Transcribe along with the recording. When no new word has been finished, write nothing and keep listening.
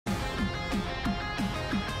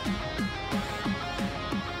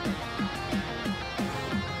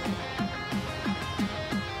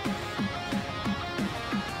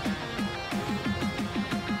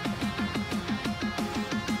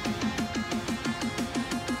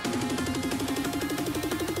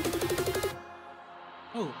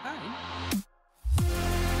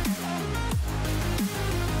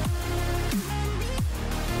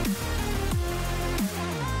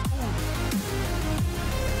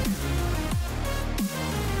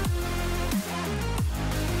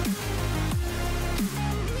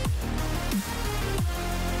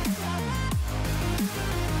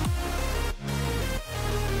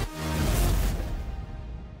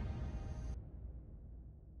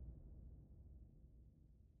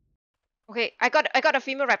Okay, I got a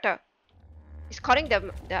female raptor. It's calling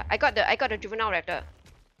the I got the juvenile raptor.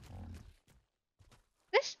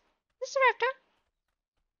 This raptor?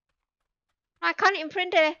 No, I can't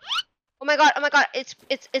imprint it. Oh my god,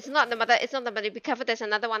 it's not the mother, it's not the mother. Be careful, there's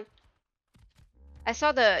another one. I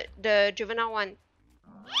saw the juvenile one.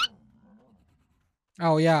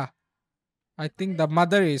 Oh yeah. I think the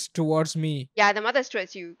mother is towards me. Yeah, the mother's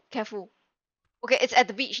towards you. Careful. Okay, it's at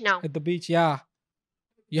the beach now. At the beach, yeah.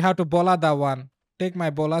 You have to bola that one. Take my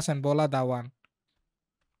bolas and bola that one.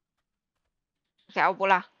 Okay, I'll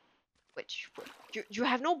bola. Which you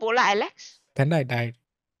have no bola, Alex? Then I died.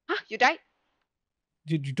 Huh? You died?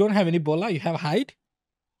 You don't have any bola? You have hide?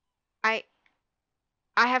 I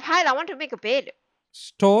I have hide. I want to make a bed.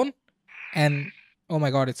 Stone? And oh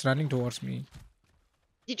my god, it's running towards me.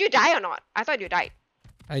 Did you die or not? I thought you died.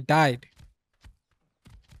 I died.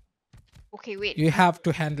 Okay, wait. You have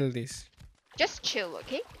to handle this. Just chill,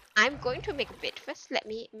 okay? I'm going to make a bed. First, let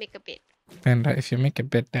me make a bed. And if you make a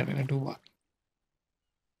bed, then I do what?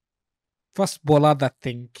 First bola that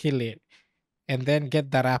thing, kill it. And then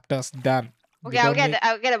get the raptors done. Okay, I'll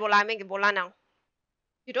get a bola. I make a bola now.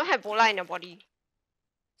 You don't have bola in your body.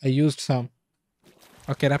 I used some.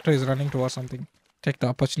 Okay, raptor is running towards something. Take the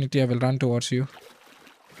opportunity, I will run towards you.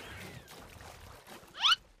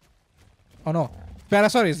 Oh no.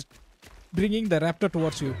 Parasaur is bringing the raptor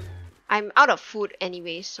towards you. I'm out of food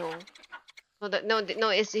anyway, so no,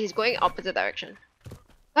 he's going opposite direction. I'm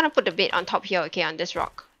gonna put the bed on top here, okay, on this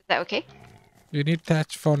rock. Is that okay? You need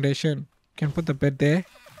thatch foundation. Can put the bed there.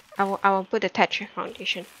 I will put the thatch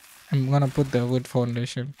foundation. I'm gonna put the wood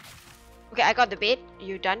foundation. Okay, I got the bed.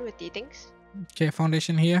 You done with the things? Okay,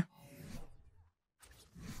 foundation here.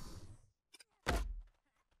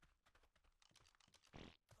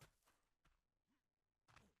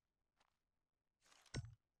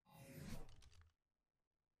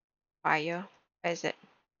 Fire. Where is it?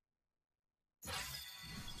 Do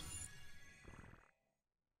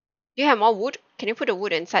you have more wood? Can you put the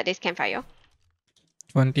wood inside this campfire?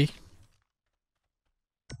 20.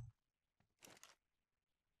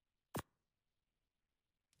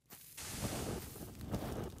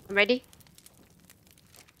 I'm ready.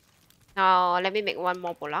 Now let me make one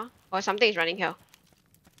more bola. Or something is running here.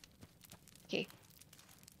 Okay.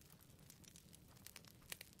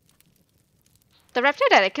 The raptor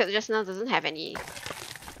that I killed just now doesn't have any.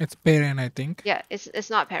 It's parent, I think. Yeah, it's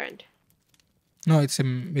not parent. No, it's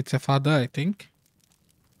a father, I think.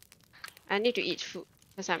 I need to eat food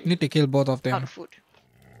because I'm You need to kill both of out them. of food.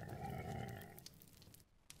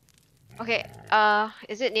 Okay,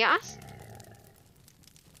 is it near us?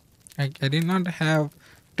 I did not have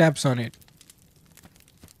tabs on it.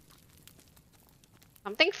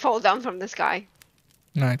 Something fall down from the sky.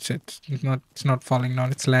 No, it's not falling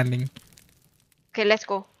down, it's landing. Okay, let's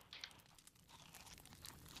go.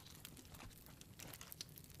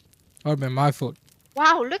 Or by my foot.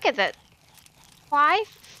 Wow, look at that.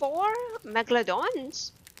 4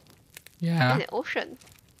 megalodons in Yeah. the ocean.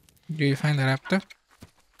 Do you find the raptor?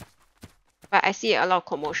 But I see a lot of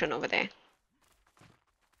commotion over there.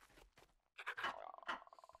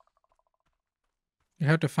 You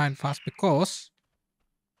have to find fast because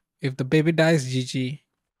if the baby dies, GG.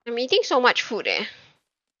 I'm eating so much food eh.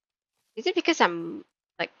 Is it because I'm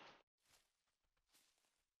like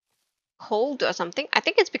cold or something? I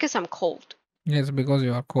think it's because I'm cold. Yes, because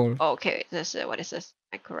you are cold. Oh, okay, this what is this?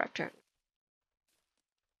 Microraptor.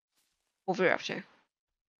 Oviraptor. I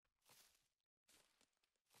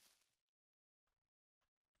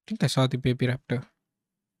think I saw the baby raptor.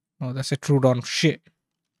 Oh, that's a Trudon. Shit.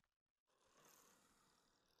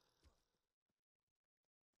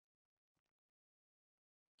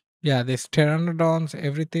 Yeah, there's pteranodons,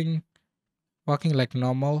 everything walking like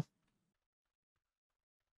normal.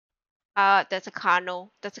 That's a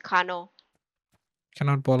Carno. That's a Carno.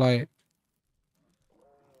 Cannot bola it.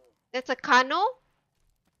 That's a Carno?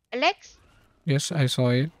 Alex? Yes, I saw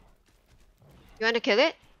it. You wanna kill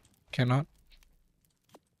it? Cannot.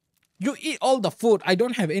 You eat all the food. I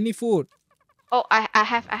don't have any food. Oh, I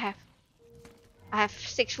have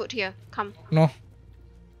 6 food here. Come. No.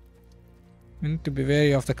 We need to be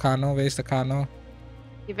wary of the Kano. Where's the Kano?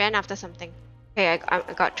 He ran after something. Okay,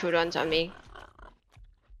 I got Trudons on me.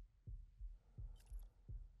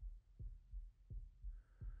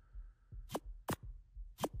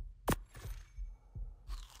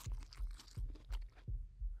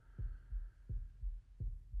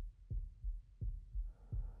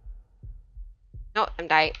 No, I'm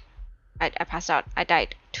dying. I passed out. I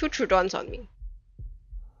died. 2 Trudons on me.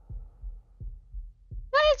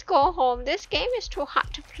 Let's go home. This game is too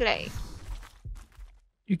hard to play.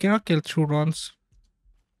 You cannot kill Trudons.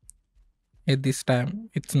 at this time.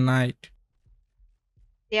 It's night.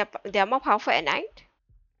 They are more powerful at night.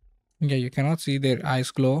 Yeah, you cannot see their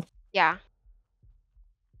eyes glow. Yeah.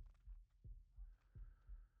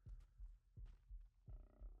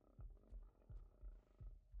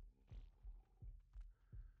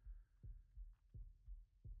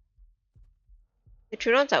 The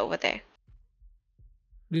Trudons are over there.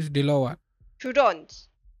 This below what? Trudons.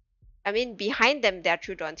 I mean, behind them there are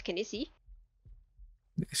Trudons. Can you see?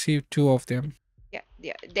 I see two of them. Yeah.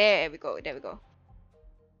 Yeah. There we go. There we go.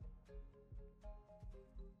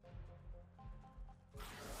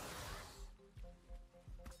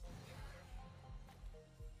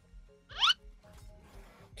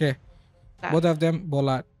 Okay. Ah. Both of them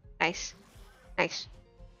bollard. Nice. Nice.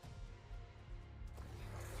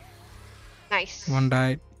 Nice. One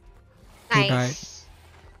died. Two died. Nice.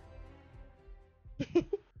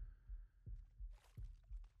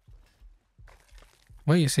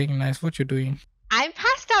 Why are you saying nice? What you doing? I'm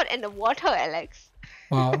passed out in the water, Alex.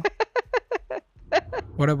 Wow.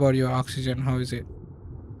 What about your oxygen? How is it?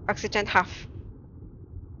 Oxygen half.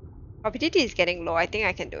 Mobility is getting low. I think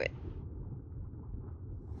I can do it.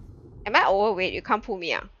 Am I overweight? You can't pull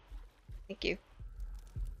me out. Thank you.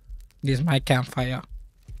 This is my campfire.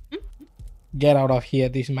 Get out of here.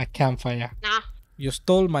 This is my campfire. Nah. You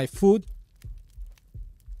stole my food.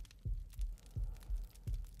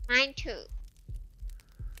 Mine too.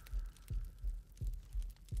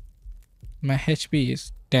 My HP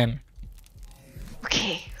is 10.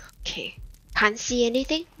 Okay. Okay. Can't see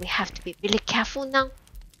anything. We have to be really careful now.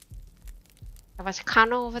 There was a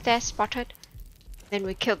Kano over there spotted. Then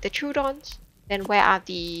we killed the Trudons. Then where are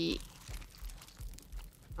the...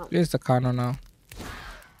 Where's the Kano now?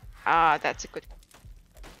 That's a good...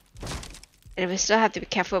 And we still have to be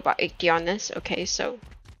careful about Ichthyornis. Okay, so...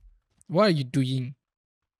 What are you doing?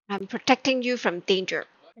 I'm protecting you from danger.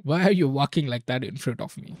 Why are you walking like that in front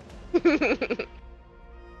of me?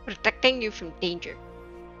 Protecting you from danger.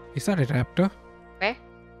 Is that a raptor? Where?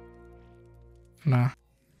 Nah.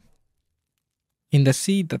 In the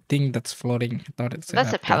sea, the thing that's floating. I thought it's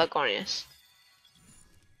That's a raptor. Pelagornis.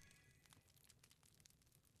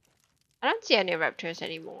 I don't see any raptors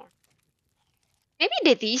anymore. Maybe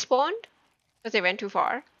they despawned because they went too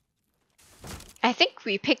far. I think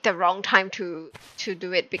we picked the wrong time to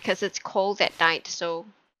do it because it's cold at night. So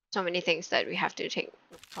many things that we have to take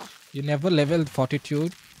off. You never leveled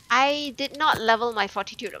fortitude? I did not level my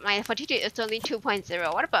fortitude. My fortitude is only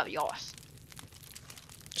 2.0. What about yours?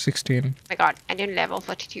 16. Oh my god, I didn't level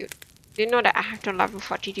fortitude. Didn't know that I have to level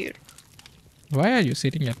fortitude. Why are you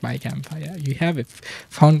sitting at my campfire? You have a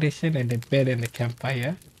foundation and a bed and a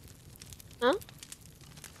campfire. Huh?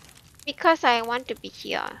 Because I want to be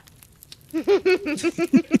here.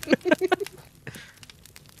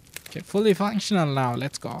 Okay, fully functional now.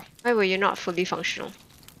 Let's go. Why were you not fully functional?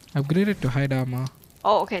 Upgraded to hide armor.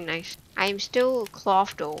 Oh, okay, nice. I'm still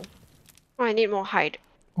cloth though. Oh, I need more hide.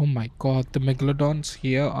 Oh my god, the megalodons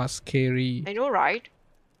here are scary. I know, right?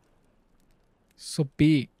 So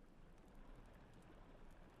big.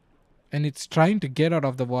 And it's trying to get out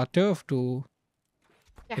of the water to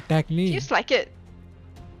attack me. Feels like it.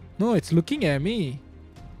 No, it's looking at me.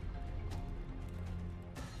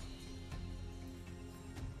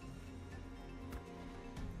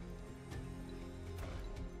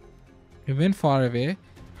 It went far away.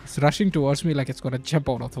 It's rushing towards me like it's gonna jump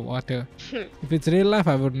out of the water. If it's real life,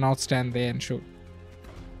 I would not stand there and shoot.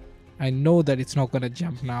 I know that it's not gonna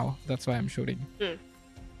jump now. That's why I'm shooting.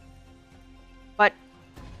 But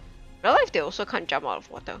real life, they also can't jump out of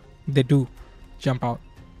water. They do jump out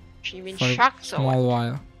You mean for a sharks or what? small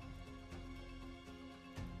while.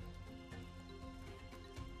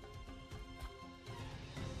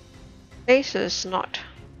 This is not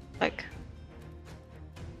like...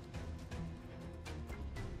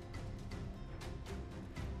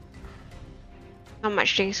 Not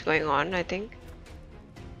much things going on, I think.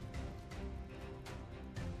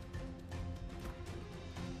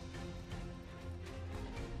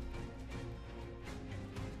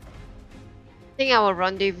 I think I will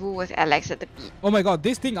rendezvous with Alex at the beach. Oh my god,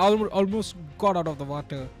 this thing almost got out of the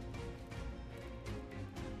water.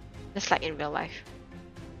 Just like in real life.